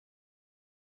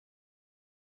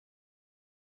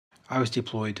I was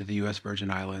deployed to the U.S. Virgin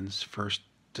Islands, first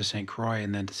to St. Croix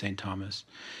and then to St. Thomas.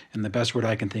 And the best word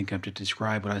I can think of to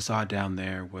describe what I saw down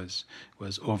there was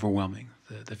overwhelming.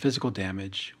 The physical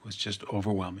damage was just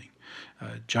overwhelming.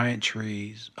 Giant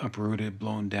trees, uprooted,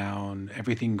 blown down,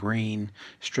 everything green,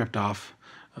 stripped off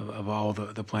of all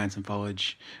the plants and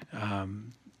foliage.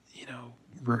 You know,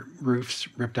 roofs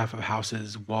ripped off of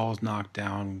houses, walls knocked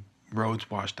down,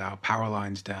 roads washed out, power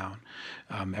lines down.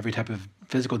 Every type of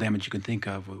physical damage you can think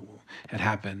of had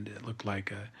happened. It looked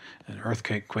like an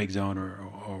earthquake zone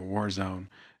or war zone.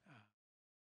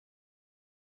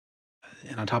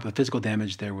 And on top of the physical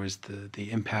damage, there was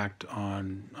the impact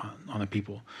on the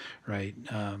people, right?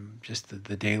 Just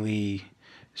the daily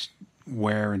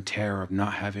wear and tear of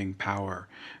not having power,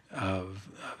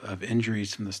 of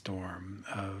injuries from the storm,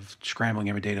 of scrambling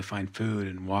every day to find food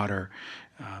and water,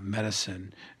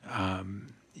 medicine.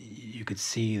 You could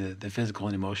see the physical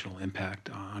and emotional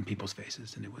impact on people's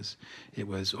faces, and it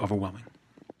was overwhelming.